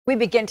We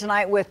begin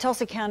tonight with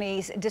Tulsa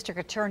County's District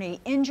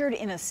Attorney injured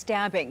in a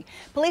stabbing.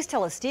 Police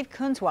tell us Steve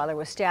Kunzweiler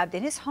was stabbed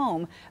in his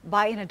home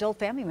by an adult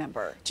family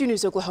member. 2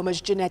 News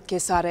Oklahoma's Jeanette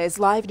Quesada is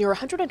live near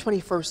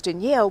 121st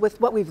and Yale with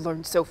what we've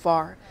learned so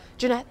far.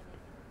 Jeanette?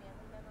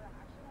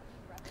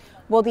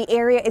 Well, the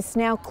area is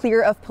now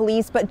clear of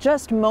police, but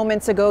just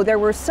moments ago there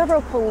were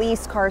several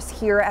police cars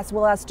here as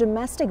well as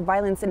domestic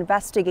violence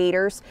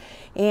investigators.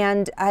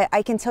 And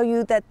I can tell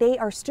you that they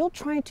are still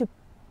trying to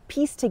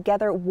piece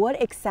together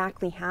what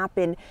exactly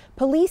happened.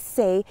 Police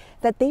say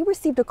that they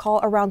received a call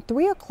around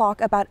 3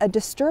 o'clock about a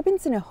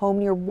disturbance in a home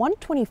near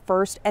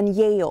 121st and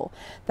Yale.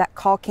 That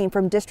call came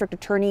from District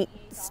Attorney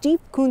Steve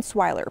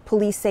Kunzweiler.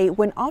 Police say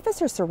when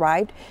officers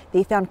arrived,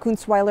 they found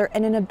Kunzweiler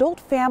and an adult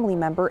family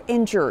member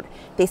injured.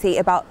 They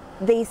say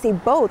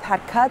both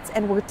had cuts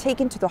and were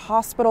taken to the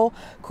hospital.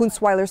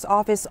 Kunzweiler's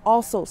office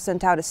also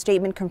sent out a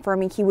statement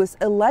confirming he was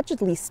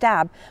allegedly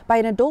stabbed by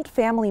an adult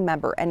family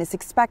member and is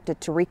expected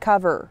to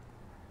recover.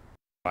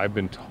 I've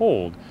been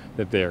told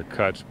that they are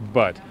cuts,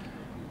 but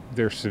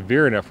they're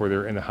severe enough where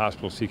they're in the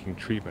hospital seeking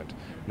treatment.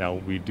 Now,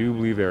 we do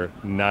believe they're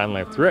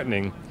non-life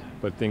threatening,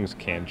 but things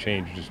can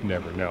change. You just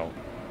never know.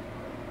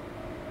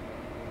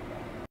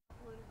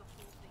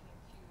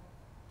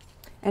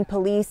 And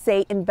police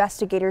say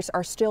investigators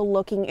are still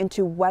looking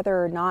into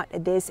whether or not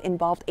this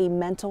involved a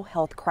mental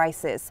health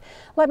crisis.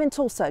 Live in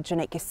Tulsa,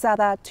 Jeanette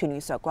Quesada, 2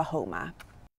 News Oklahoma.